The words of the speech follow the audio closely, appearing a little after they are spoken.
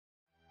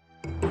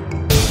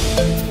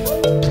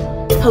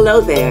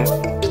Hello there.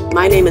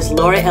 My name is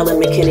Lora-Ellen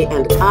McKinney,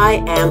 and I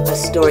am a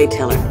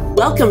storyteller.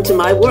 Welcome to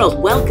my world.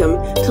 Welcome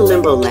to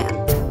Limbo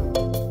Land.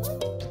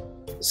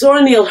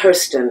 Zora Neale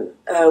Hurston,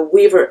 a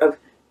weaver of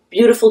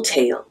beautiful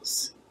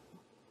tales,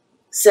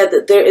 said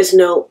that there is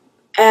no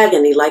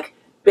agony like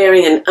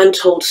bearing an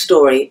untold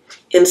story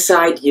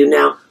inside you.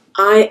 Now,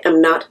 I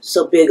am not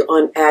so big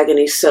on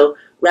agony, so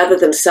rather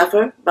than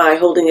suffer by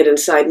holding it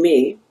inside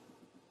me,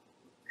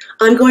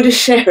 I'm going to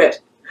share it.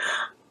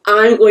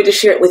 I'm going to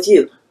share it with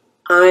you.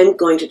 I'm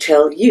going to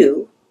tell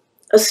you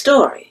a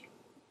story.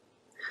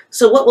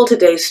 So what will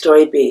today's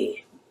story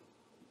be?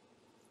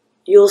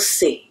 You'll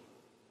see.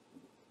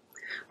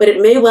 But it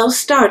may well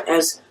start,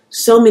 as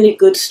so many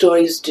good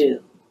stories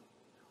do,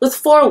 with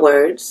 4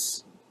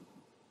 words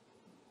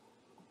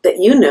that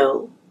you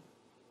know,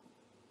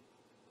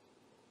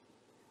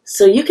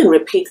 so you can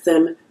repeat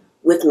them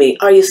with me.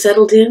 Are you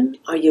settled in?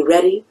 Are you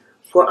ready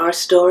for our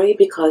story?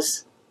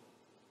 Because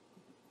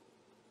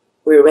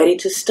we're ready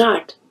to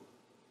start.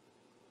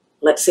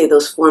 Let's say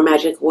those 4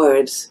 magic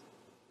words.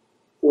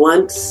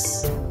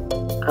 Once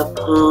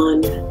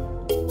upon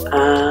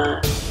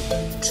a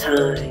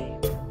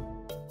time.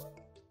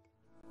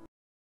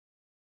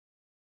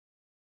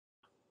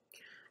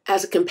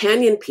 As a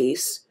companion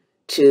piece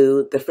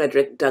to the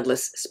Frederick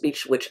Douglass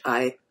speech, which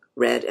I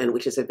read and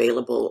which is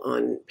available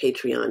on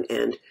Patreon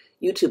and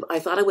YouTube, I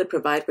thought I would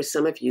provide for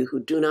some of you who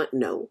do not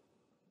know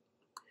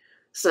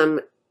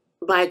some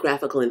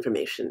biographical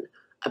information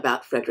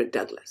about Frederick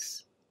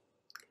Douglass.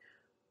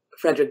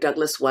 Frederick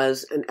Douglass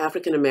was an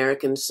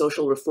African-American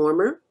social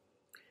reformer,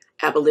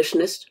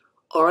 abolitionist,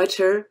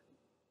 orator,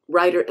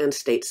 writer, and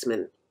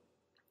statesman.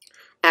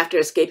 After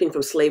escaping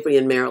from slavery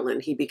in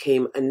Maryland, he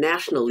became a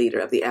national leader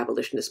of the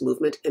abolitionist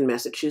movement in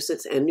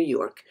Massachusetts and New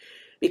York,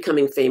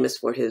 becoming famous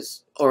for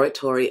his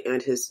oratory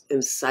and his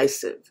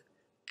incisive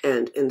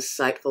and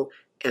insightful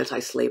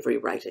anti-slavery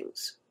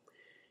writings.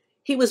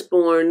 He was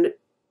born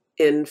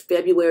in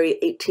February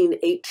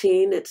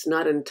 1818. It's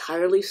not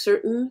entirely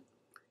certain.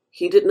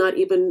 He did not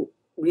even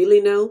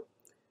really know.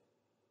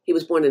 He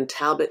was born in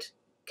Talbot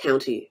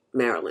County,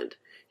 Maryland.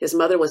 His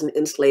mother was an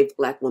enslaved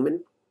Black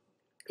woman.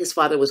 His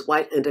father was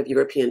white and of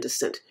European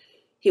descent.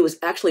 He was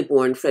actually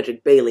born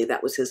Frederick Bailey.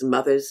 That was his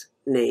mother's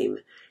name.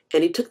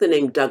 And he took the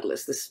name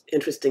Douglass, this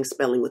interesting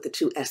spelling with the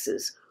 2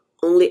 S's,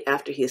 only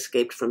after he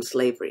escaped from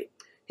slavery.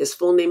 His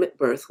full name at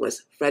birth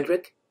was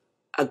Frederick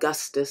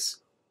Augustus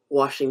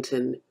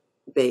Washington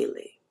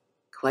Bailey.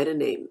 Quite a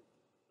name.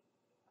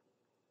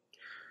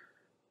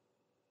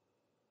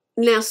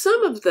 Now,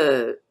 some of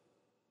the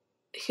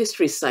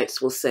history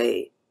sites will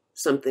say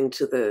something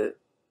to the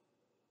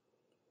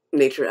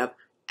nature of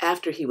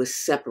after he was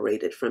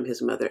separated from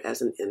his mother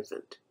as an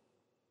infant.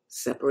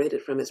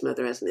 Separated from his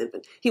mother as an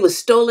infant. He was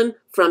stolen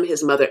from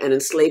his mother, an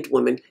enslaved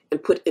woman,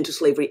 and put into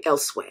slavery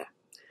elsewhere.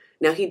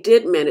 Now, he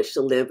did manage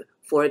to live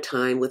for a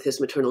time with his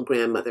maternal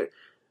grandmother,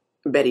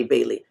 Betty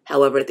Bailey.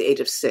 However, at the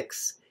age of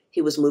 6,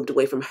 he was moved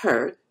away from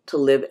her to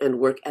live and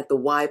work at the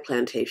Y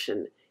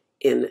Plantation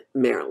in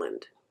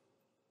Maryland.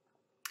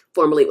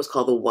 Formerly, it was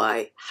called the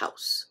Y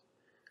House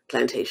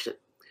Plantation.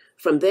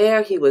 From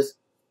there, he was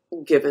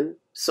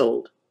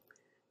sold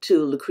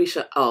to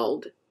Lucretia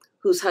Auld,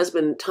 whose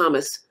husband,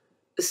 Thomas,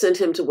 sent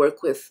him to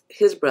work with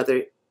his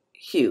brother,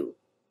 Hugh,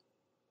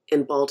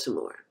 in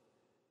Baltimore.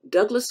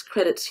 Douglass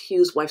credits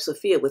Hugh's wife,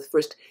 Sophia, with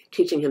first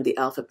teaching him the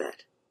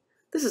alphabet.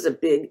 This is a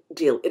big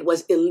deal. It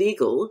was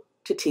illegal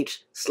to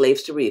teach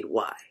slaves to read.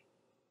 Why?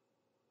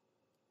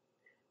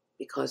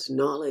 Because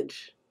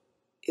knowledge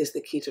is the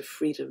key to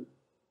freedom.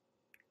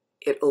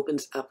 It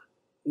opens up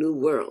new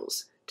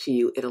worlds to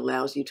you. It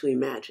allows you to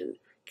imagine.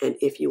 And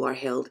if you are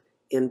held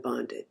in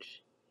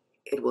bondage,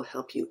 it will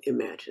help you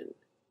imagine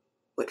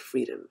what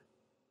freedom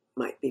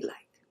might be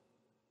like.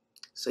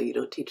 So you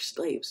don't teach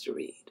slaves to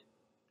read.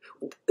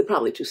 They're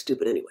probably too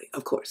stupid anyway,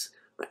 of course.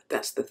 Right?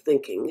 That's the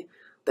thinking.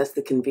 That's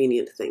the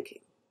convenient thinking.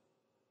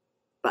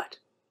 But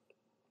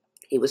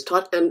he was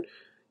taught, and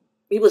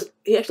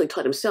he actually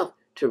taught himself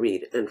to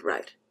read and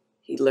write.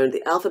 He learned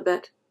the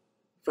alphabet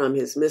from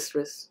his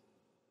mistress,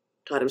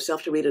 taught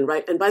himself to read and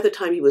write, and by the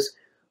time he was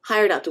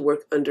hired out to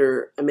work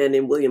under a man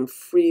named William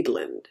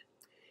Friedland,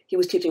 he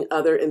was teaching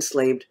other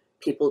enslaved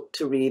people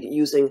to read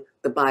using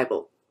the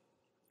Bible.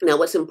 Now,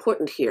 what's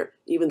important here,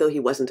 even though he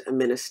wasn't a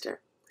minister,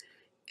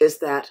 is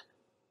that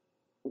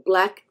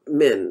Black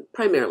men,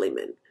 primarily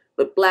men,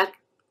 but Black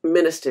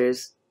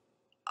ministers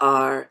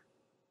are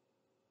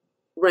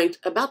ranked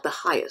about the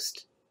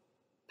highest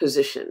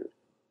position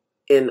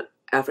in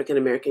African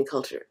American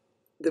culture.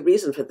 The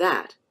reason for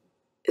that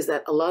is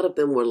that a lot of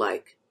them were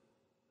like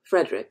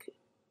Frederick.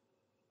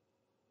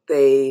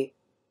 They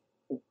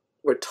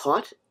were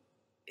taught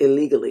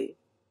illegally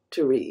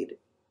to read.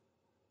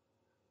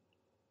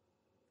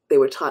 They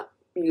were taught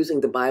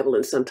using the Bible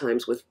and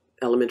sometimes with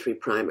elementary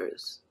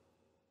primers.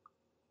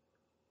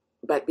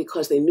 But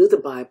because they knew the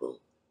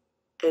Bible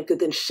and could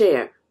then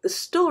share the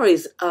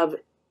stories of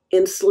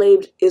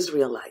enslaved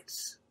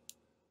Israelites,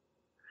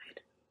 right,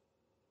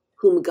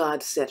 whom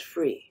God set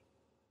free,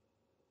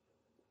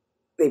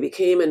 they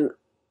became an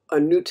a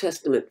New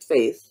Testament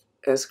faith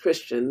as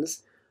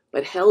Christians,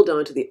 but held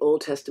on to the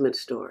Old Testament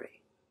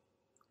story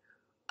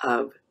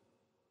of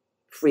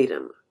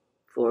freedom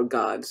for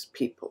God's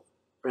people,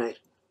 right?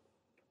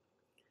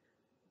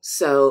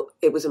 So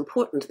it was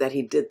important that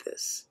he did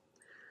this.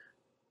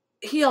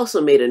 He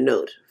also made a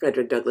note,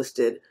 Frederick Douglass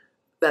did,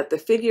 that the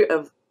figure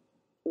of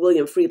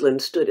William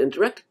Friedland stood in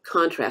direct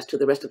contrast to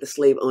the rest of the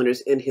slave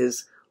owners in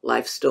his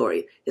life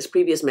story. His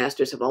previous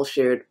masters have all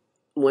shared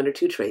one or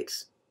two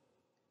traits: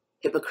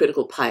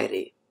 hypocritical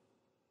piety.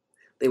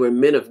 They were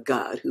men of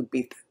God who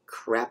beat the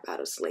crap out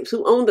of slaves,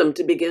 who owned them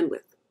to begin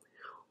with.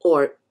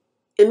 Or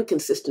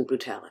inconsistent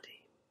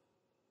brutality.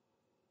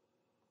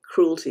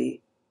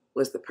 Cruelty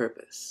was the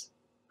purpose,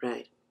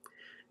 right?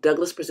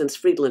 Douglass presents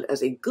Friedland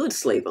as a good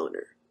slave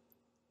owner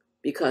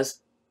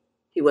because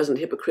he wasn't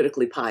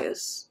hypocritically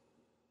pious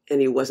and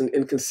he wasn't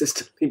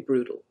inconsistently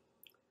brutal.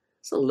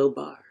 It's a low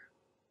bar.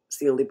 It's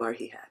the only bar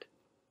he had.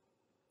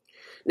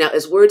 Now,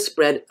 as word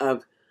spread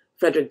of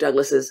Frederick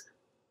Douglass's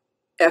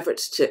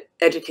efforts to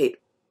educate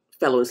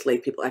fellow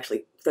enslaved people,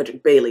 actually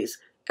Frederick Bailey's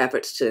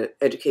efforts to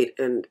educate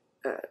and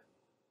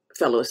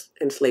fellow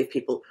enslaved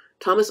people,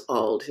 Thomas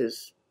Auld,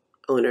 his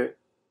owner,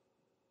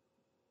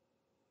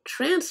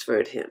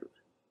 transferred him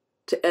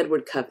to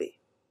Edward Covey.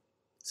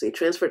 So he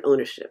transferred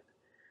ownership.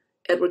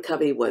 Edward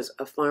Covey was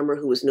a farmer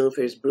who was known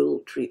for his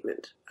brutal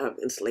treatment of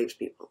enslaved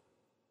people.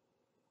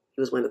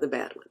 He was one of the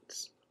bad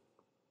ones.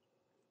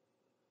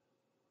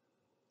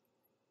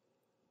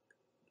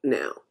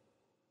 Now,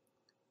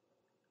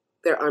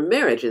 there are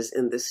marriages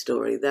in this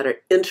story that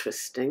are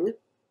interesting.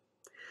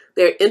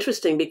 They're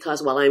interesting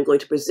because while I'm going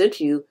to present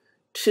you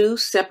two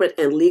separate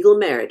and legal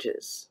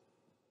marriages,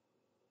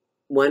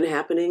 one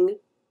happening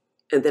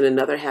and then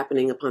another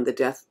happening upon the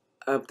death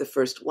of the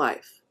first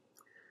wife,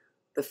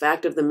 the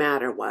fact of the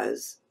matter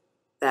was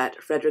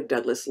that Frederick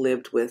Douglass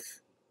lived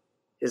with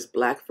his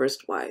black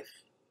first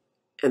wife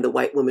and the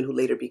white woman who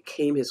later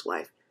became his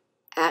wife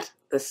at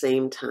the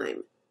same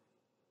time.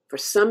 For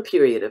some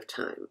period of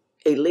time,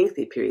 a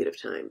lengthy period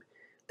of time,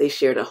 they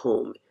shared a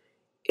home.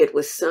 It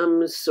was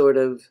some sort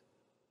of,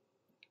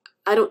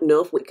 I don't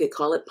know if we could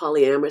call it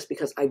polyamorous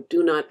because I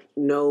do not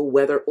know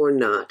whether or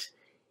not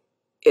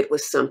it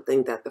was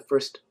something that the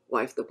first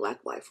wife, the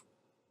black wife,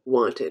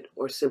 wanted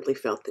or simply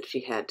felt that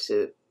she had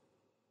to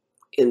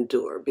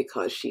endure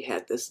because she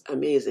had this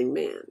amazing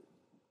man.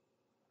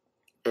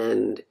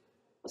 And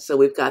so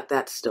we've got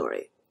that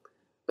story.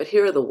 But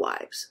here are the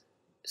wives.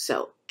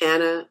 So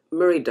Anna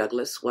Murray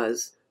Douglass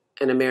was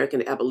an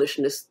American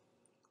abolitionist,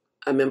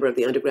 a member of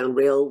the Underground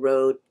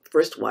Railroad,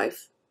 first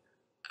wife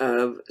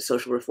of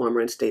social reformer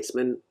and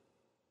statesman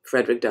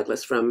Frederick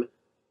Douglass from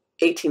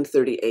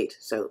 1838,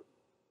 so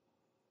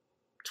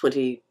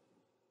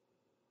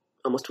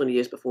almost 20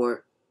 years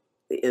before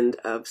the end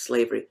of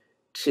slavery,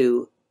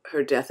 to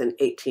her death in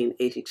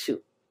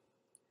 1882.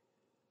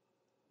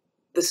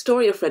 The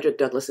story of Frederick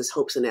Douglass's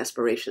hopes and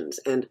aspirations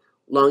and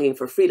longing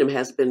for freedom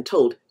has been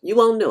told. You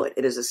all know it.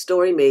 It is a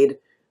story made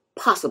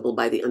possible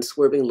by the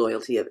unswerving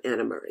loyalty of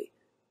Anna Murray.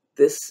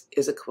 This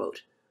is a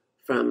quote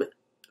from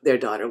their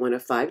daughter, one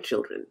of 5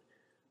 children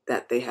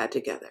that they had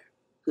together,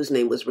 whose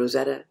name was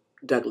Rosetta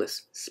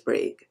Douglass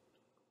Sprague.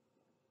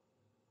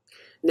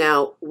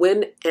 Now,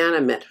 when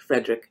Anna met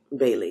Frederick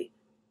Bailey,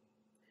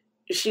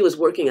 she was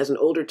working as an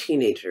older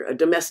teenager, a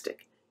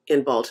domestic,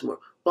 in Baltimore.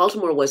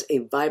 Baltimore was a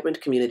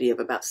vibrant community of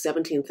about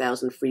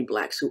 17,000 free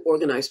blacks who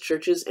organized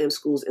churches and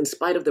schools in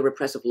spite of the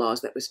repressive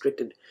laws that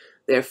restricted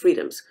their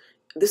freedoms.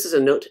 This is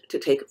a note to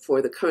take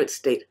for the current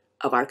state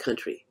of our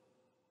country.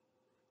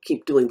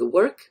 Keep doing the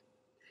work,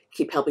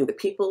 keep helping the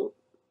people.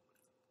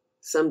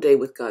 Someday,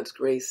 with God's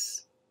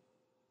grace,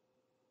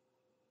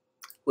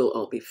 we'll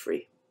all be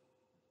free.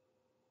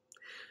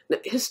 Now,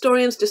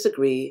 historians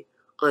disagree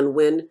on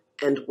when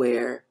and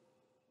where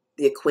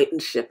the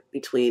acquaintanceship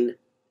between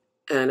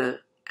Anna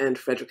and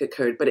Frederick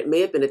occurred, but it may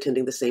have been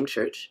attending the same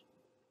church.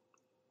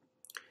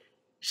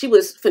 She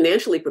was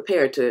financially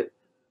prepared to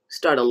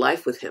start a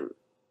life with him.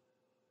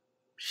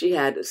 She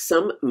had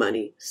some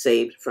money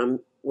saved from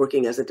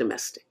working as a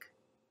domestic.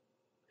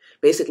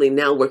 Basically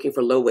now working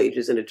for low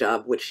wages in a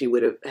job which she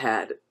would have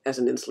had as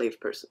an enslaved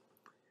person.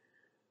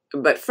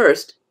 But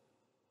first,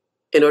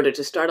 in order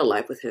to start a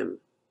life with him,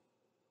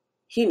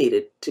 he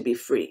needed to be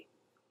free.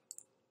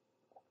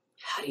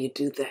 How do you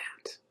do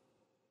that?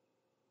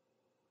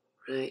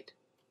 Right?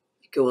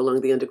 You go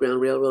along the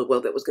Underground Railroad.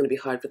 Well, that was going to be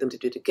hard for them to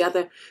do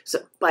together. So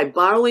by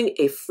borrowing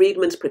a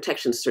Freedmen's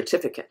Protection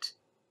Certificate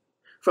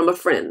from a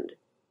friend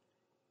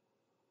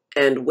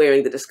and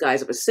wearing the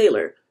disguise of a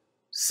sailor,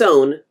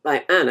 sewn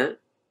by Anna,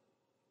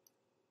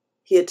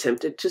 he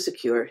attempted to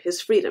secure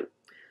his freedom.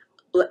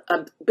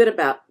 A bit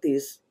about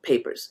these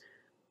papers.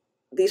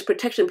 These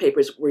protection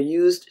papers were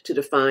used to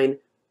define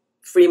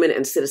freemen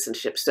and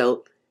citizenship.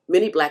 So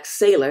many black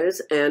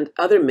sailors and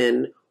other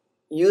men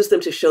used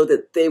them to show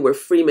that they were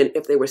freemen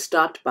if they were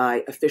stopped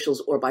by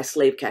officials or by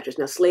slave catchers.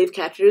 Now, slave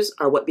catchers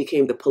are what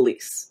became the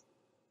police.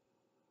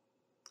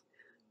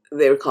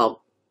 They were called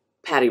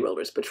paddy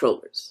rollers,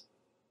 patrollers.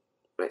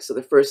 Right? So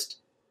the first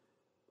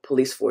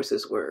police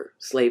forces were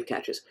slave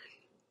catchers.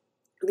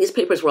 These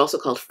papers were also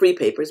called free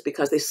papers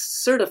because they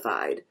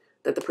certified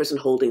that the person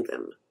holding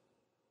them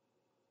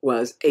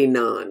was a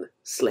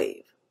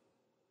non-slave.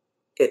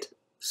 It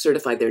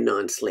certified their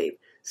non-slave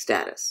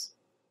status.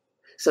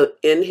 So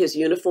in his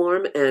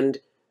uniform and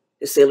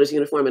his sailor's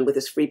uniform and with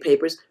his free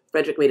papers,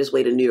 Frederick made his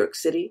way to New York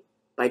City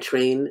by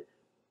train.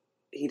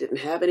 He didn't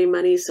have any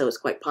money, so it's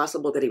quite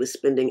possible that he was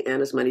spending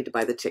Anna's money to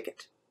buy the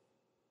ticket.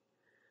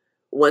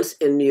 Once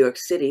in New York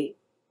City,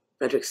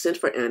 Frederick sent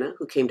for Anna,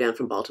 who came down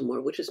from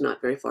Baltimore, which is not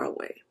very far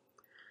away.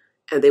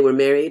 And they were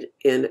married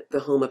in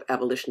the home of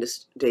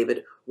abolitionist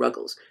David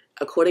Ruggles.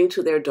 According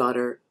to their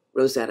daughter,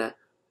 Rosetta,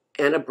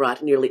 Anna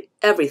brought nearly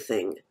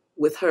everything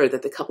with her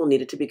that the couple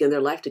needed to begin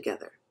their life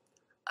together.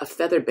 A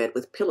feather bed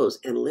with pillows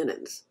and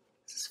linens.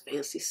 This is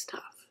fancy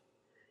stuff.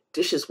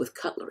 Dishes with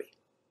cutlery.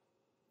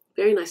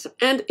 Very nice stuff.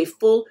 And a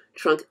full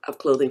trunk of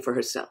clothing for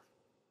herself.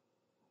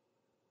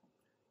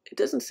 It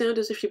doesn't sound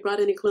as if she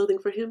brought any clothing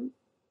for him.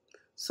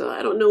 So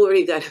I don't know where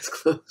he got his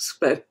clothes,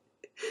 but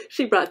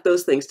she brought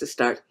those things to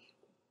start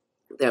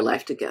their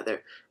life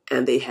together.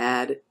 And they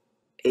had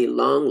a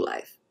long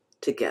life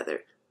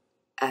together,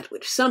 at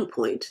which some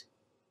point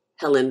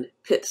Helen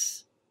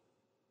Pitts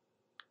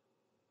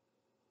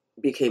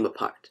became a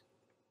part.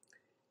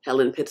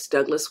 Helen Pitts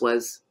Douglass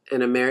was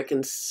an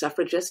American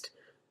suffragist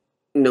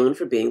known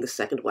for being the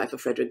second wife of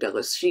Frederick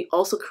Douglass. She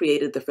also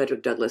created the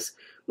Frederick Douglass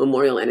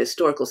Memorial and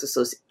Historical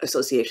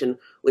Association,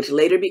 which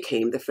later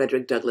became the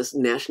Frederick Douglass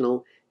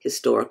National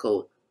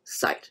Historical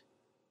Site.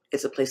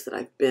 It's a place that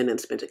I've been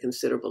and spent a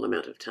considerable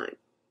amount of time.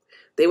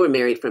 They were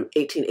married from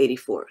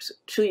 1884, so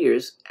 2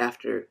 years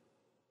after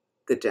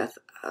the death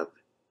of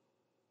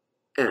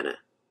Anna,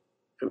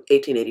 from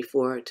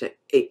 1884 to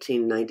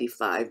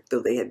 1895,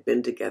 though they had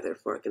been together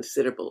for a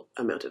considerable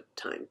amount of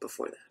time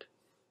before that.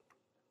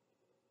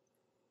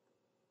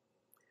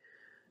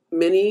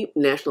 Many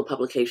national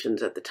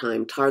publications at the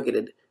time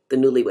targeted the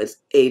newlyweds'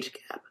 age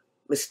gap,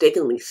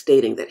 mistakenly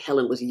stating that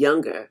Helen was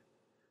younger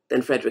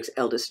than Frederick's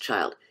eldest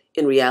child.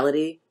 In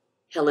reality,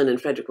 Helen and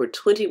Frederick were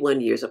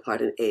 21 years apart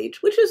in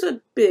age, which is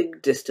a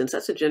big distance.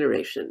 That's a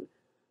generation.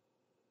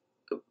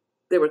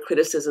 There were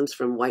criticisms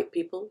from white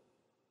people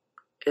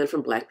and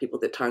from black people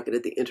that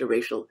targeted the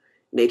interracial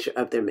nature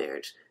of their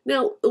marriage.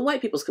 Now, the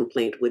white people's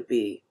complaint would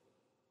be,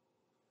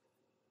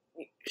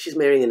 she's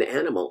marrying an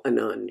animal, a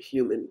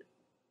non-human.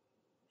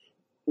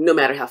 No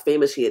matter how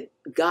famous he had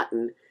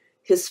gotten,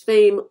 his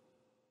fame,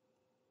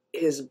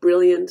 his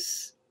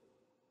brilliance,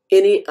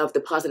 any of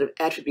the positive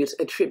attributes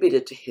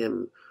attributed to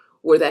him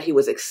were that he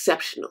was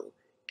exceptional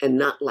and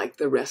not like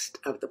the rest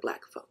of the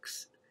black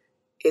folks.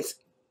 It's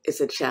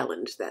a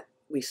challenge that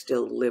we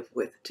still live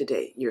with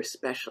today. You're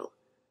special.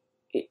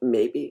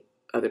 Maybe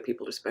other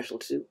people are special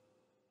too.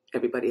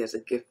 Everybody has a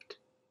gift,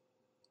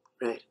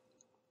 right?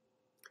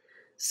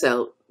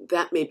 So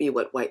that may be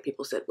what white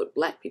people said. What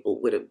black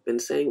people would have been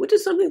saying, which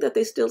is something that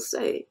they still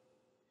say,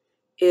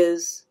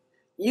 is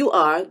you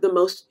are the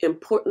most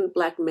important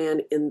black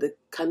man in the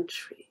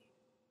country.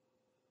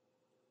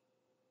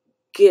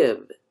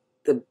 Give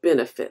the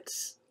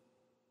benefits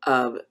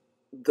of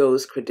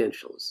those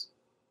credentials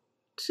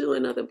to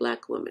another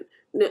black woman.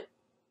 Now,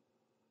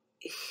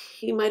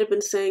 he might have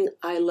been saying,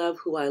 I love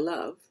who I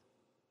love.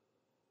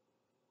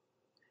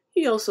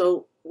 He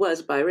also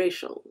was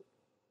biracial.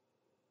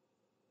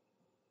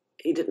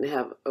 He didn't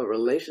have a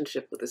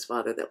relationship with his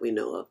father that we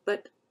know of,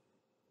 but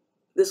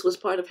this was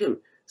part of him.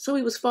 So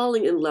he was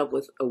falling in love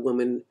with a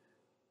woman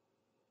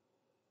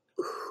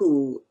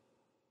who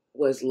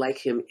was like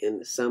him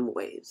in some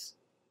ways.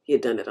 He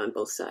had done it on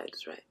both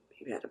sides, right?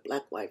 He had a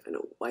black wife and a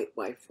white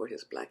wife for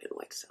his black and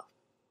white self.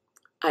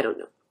 I don't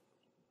know.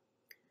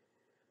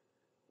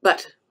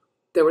 But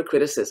there were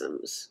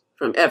criticisms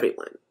from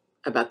everyone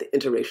about the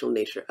interracial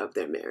nature of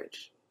their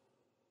marriage.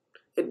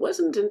 It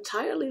wasn't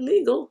entirely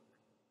legal.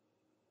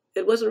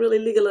 It wasn't really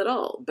legal at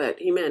all, but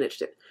he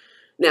managed it.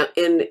 Now,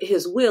 in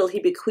his will, he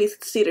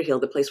bequeathed Cedar Hill,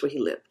 the place where he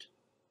lived,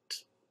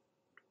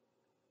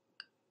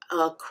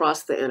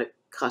 across the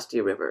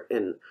Anacostia River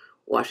in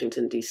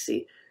Washington,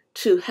 D.C.,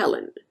 to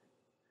Helen.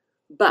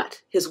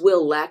 But his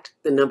will lacked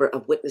the number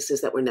of witnesses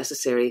that were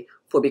necessary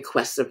for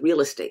bequests of real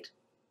estate.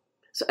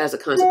 So as a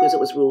consequence, it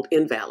was ruled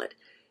invalid.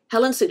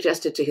 Helen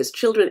suggested to his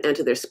children and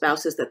to their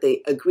spouses that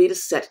they agree to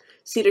set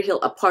Cedar Hill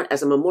apart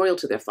as a memorial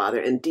to their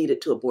father and deed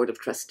it to a board of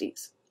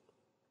trustees.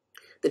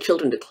 The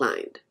children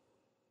declined,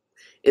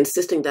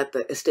 insisting that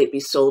the estate be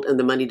sold and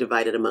the money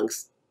divided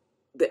amongst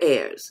the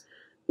heirs.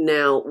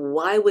 Now,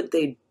 why would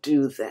they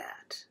do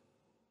that?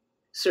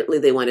 Certainly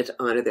they wanted to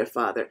honor their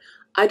father.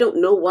 I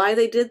don't know why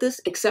they did this,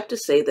 except to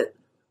say that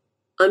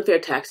unfair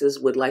taxes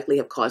would likely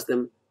have caused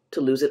them to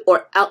lose it,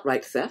 or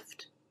outright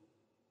theft.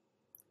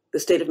 The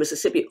state of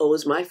Mississippi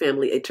owes my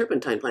family a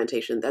turpentine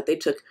plantation that they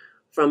took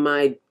from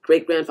my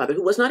great-grandfather,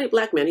 who was not a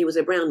black man, he was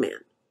a brown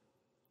man.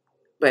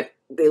 But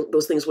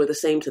those things were the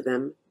same to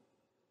them.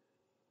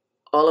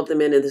 All of the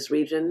men in this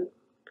region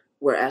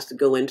were asked to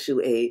go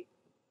into a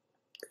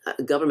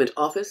government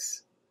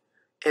office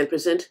and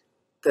present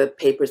the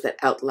papers that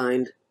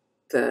outlined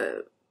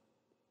the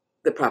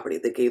the property.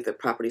 They gave the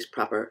properties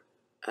proper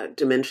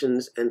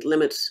dimensions and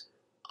limits,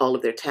 all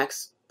of their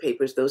tax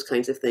papers, those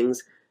kinds of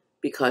things,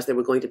 because there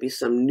were going to be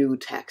some new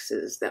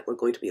taxes that were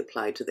going to be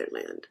applied to their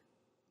land.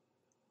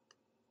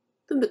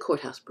 Then the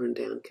courthouse burned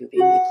down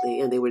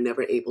conveniently, and they were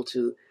never able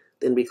to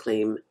then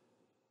reclaim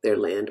their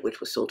land, which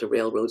was sold to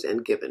railroads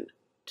and given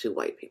to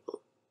white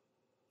people,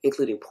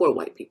 including poor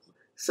white people,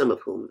 some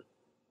of whom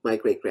my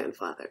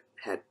great-grandfather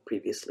had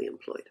previously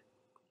employed.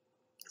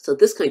 So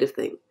this kind of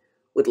thing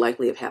would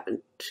likely have happened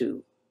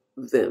to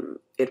them.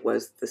 It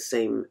was the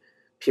same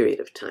period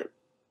of time.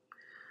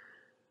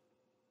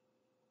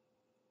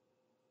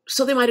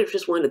 So they might have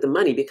just wanted the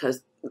money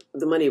because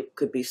the money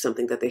could be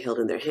something that they held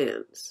in their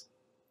hands.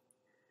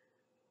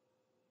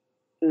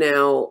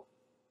 Now,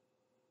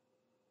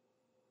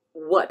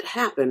 what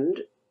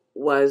happened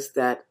was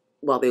that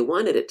while they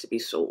wanted it to be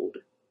sold,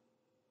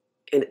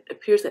 and it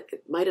appears that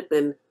it might have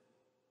been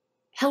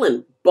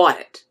Helen bought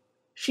it.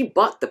 She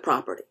bought the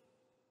property.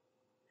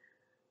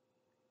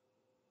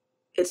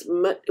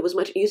 It was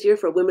much easier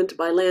for women to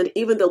buy land,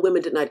 even though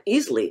women did not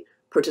easily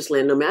purchase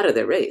land, no matter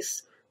their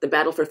race. The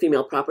battle for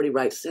female property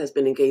rights has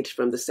been engaged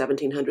from the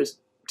 1700s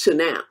to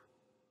now.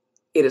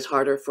 It is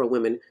harder for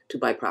women to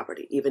buy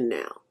property, even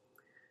now.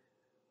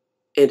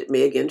 And it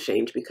may again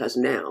change because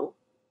now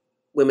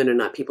women are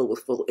not people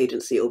with full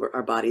agency over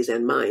our bodies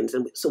and minds,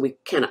 and so we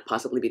cannot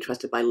possibly be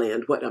trusted by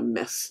land. What a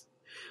mess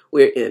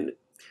we're in.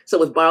 So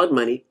with borrowed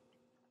money,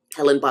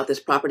 Helen bought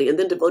this property and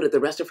then devoted the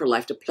rest of her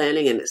life to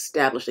planning and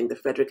establishing the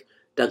Frederick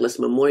Douglass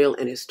Memorial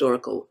and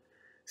Historical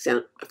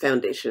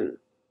Foundation.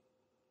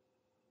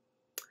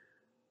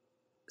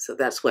 So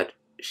that's what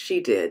she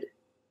did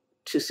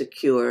to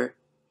secure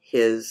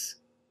his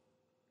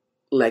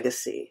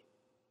legacy.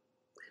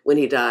 When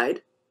he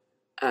died,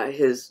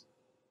 his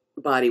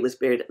body was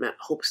buried at Mount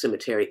Hope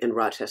Cemetery in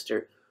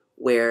Rochester,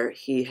 where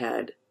he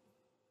had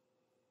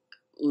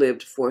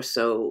lived for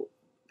so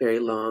very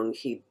long.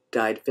 He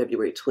died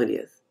February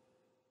 20th,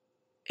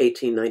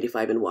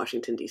 1895 in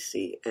Washington,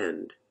 D.C.,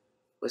 and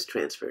was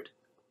transferred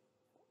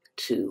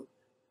to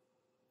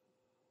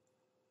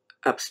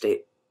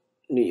upstate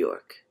New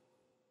York.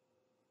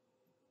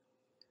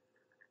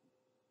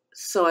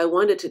 So I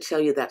wanted to tell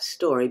you that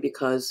story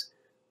because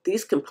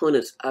these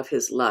components of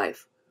his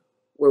life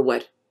were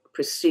what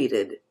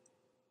preceded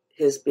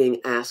his being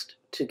asked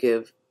to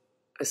give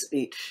a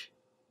speech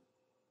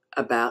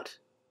about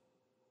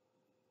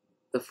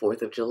the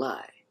 4th of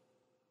July.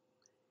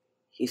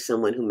 He's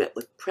someone who met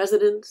with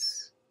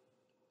presidents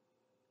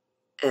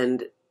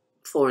and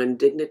foreign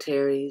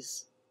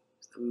dignitaries,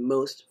 the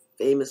most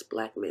famous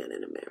Black man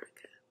in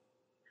America.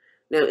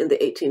 Now, in the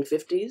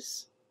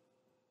 1850s,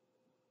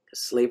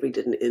 slavery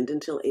didn't end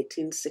until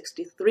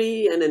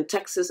 1863, and in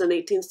Texas in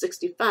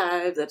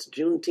 1865, that's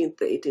Juneteenth,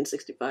 the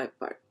 1865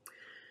 part.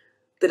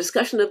 The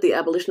discussion of the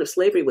abolition of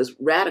slavery was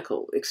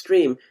radical,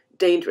 extreme,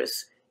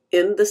 dangerous.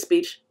 In the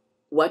speech,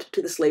 What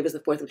to the Slave is the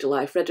 4th of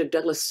July, Frederick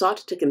Douglass sought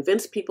to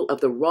convince people of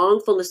the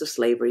wrongfulness of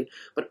slavery,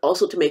 but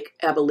also to make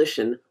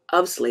abolition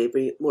of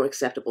slavery more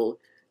acceptable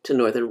to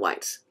Northern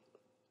whites.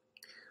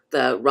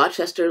 The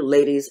Rochester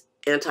Ladies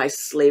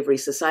Anti-Slavery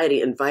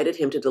Society invited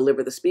him to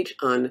deliver the speech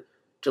on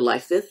July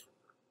 5th,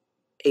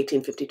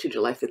 1852.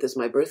 July 5th is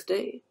my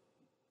birthday.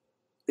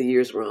 The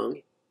year's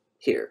wrong.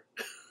 Here.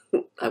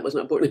 I was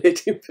not born in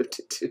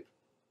 1852.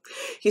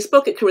 He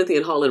spoke at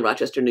Corinthian Hall in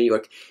Rochester, New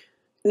York.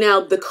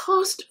 Now, the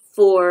cost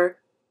for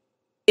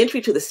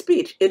entry to the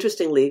speech,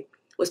 interestingly,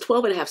 was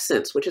 12.5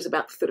 cents, which is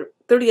about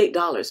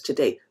 $38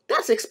 today.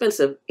 That's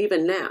expensive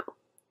even now.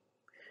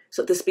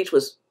 So the speech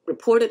was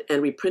reported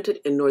and reprinted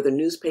in Northern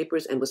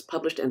newspapers and was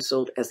published and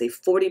sold as a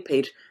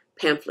 40-page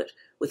pamphlet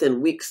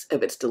within weeks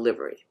of its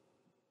delivery.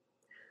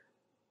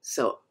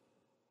 So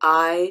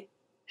I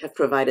have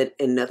provided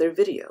another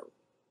video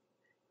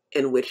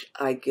in which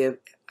I give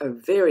a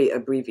very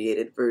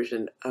abbreviated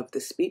version of the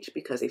speech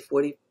because a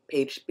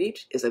 40-page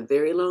speech is a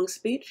very long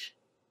speech.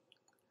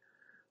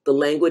 The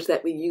language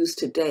that we use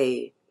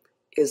today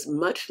is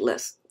much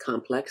less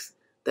complex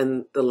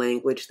than the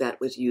language that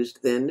was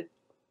used then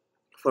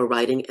for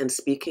writing and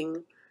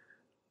speaking.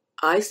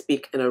 I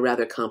speak in a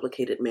rather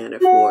complicated manner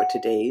for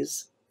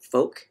today's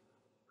folk,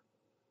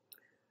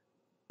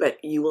 but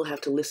you will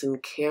have to listen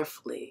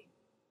carefully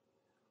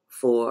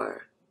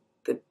for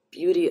the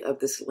beauty of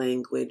this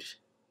language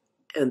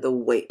and the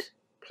weight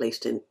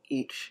placed in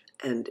each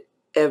and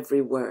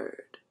every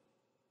word.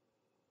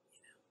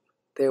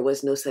 There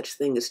was no such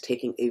thing as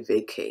taking a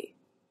vacay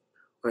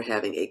or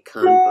having a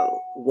convo.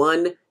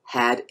 One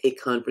had a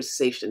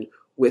conversation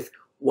with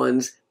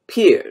one's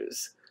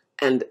peers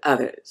and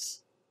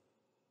others.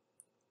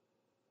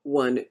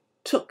 One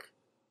took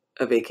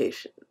a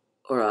vacation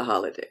or a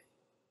holiday.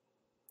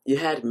 You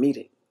had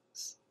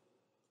meetings.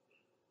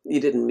 You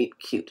didn't meet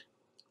cute.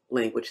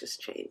 Language has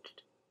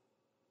changed.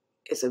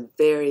 It's a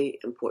very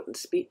important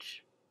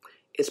speech.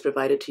 It's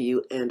provided to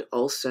you, and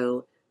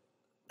also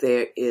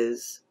there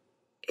is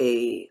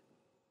a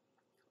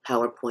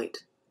PowerPoint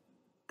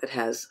that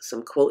has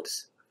some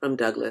quotes from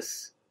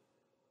Douglass,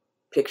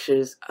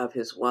 pictures of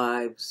his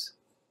wives,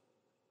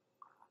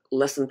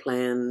 lesson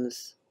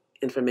plans,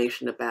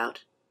 information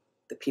about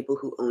the people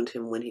who owned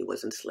him when he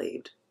was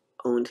enslaved.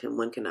 Owned him.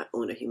 One cannot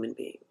own a human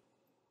being.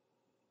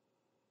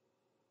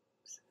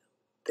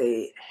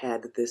 They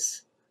had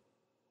this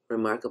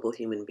remarkable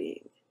human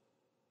being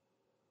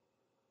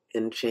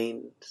in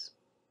chains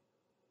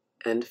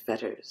and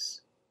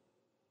fetters,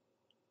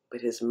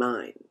 but his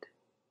mind,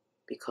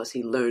 because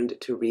he learned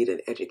to read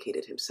and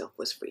educated himself,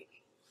 was free.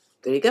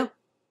 There you go.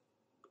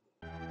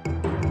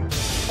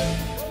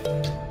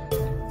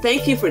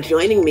 Thank you for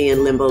joining me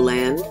in Limbo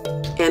Land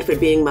and for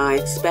being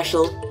my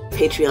special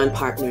Patreon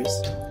partners.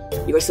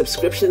 Your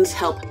subscriptions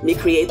help me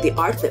create the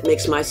art that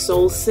makes my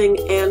soul sing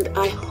and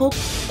I hope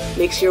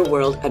makes your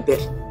world a bit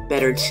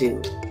better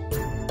too.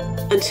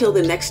 Until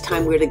the next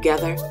time we're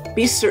together,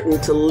 be certain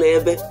to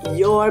live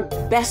your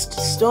best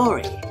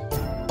story.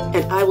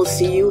 And I will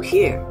see you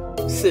here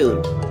soon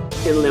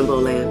in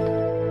Limbo Land.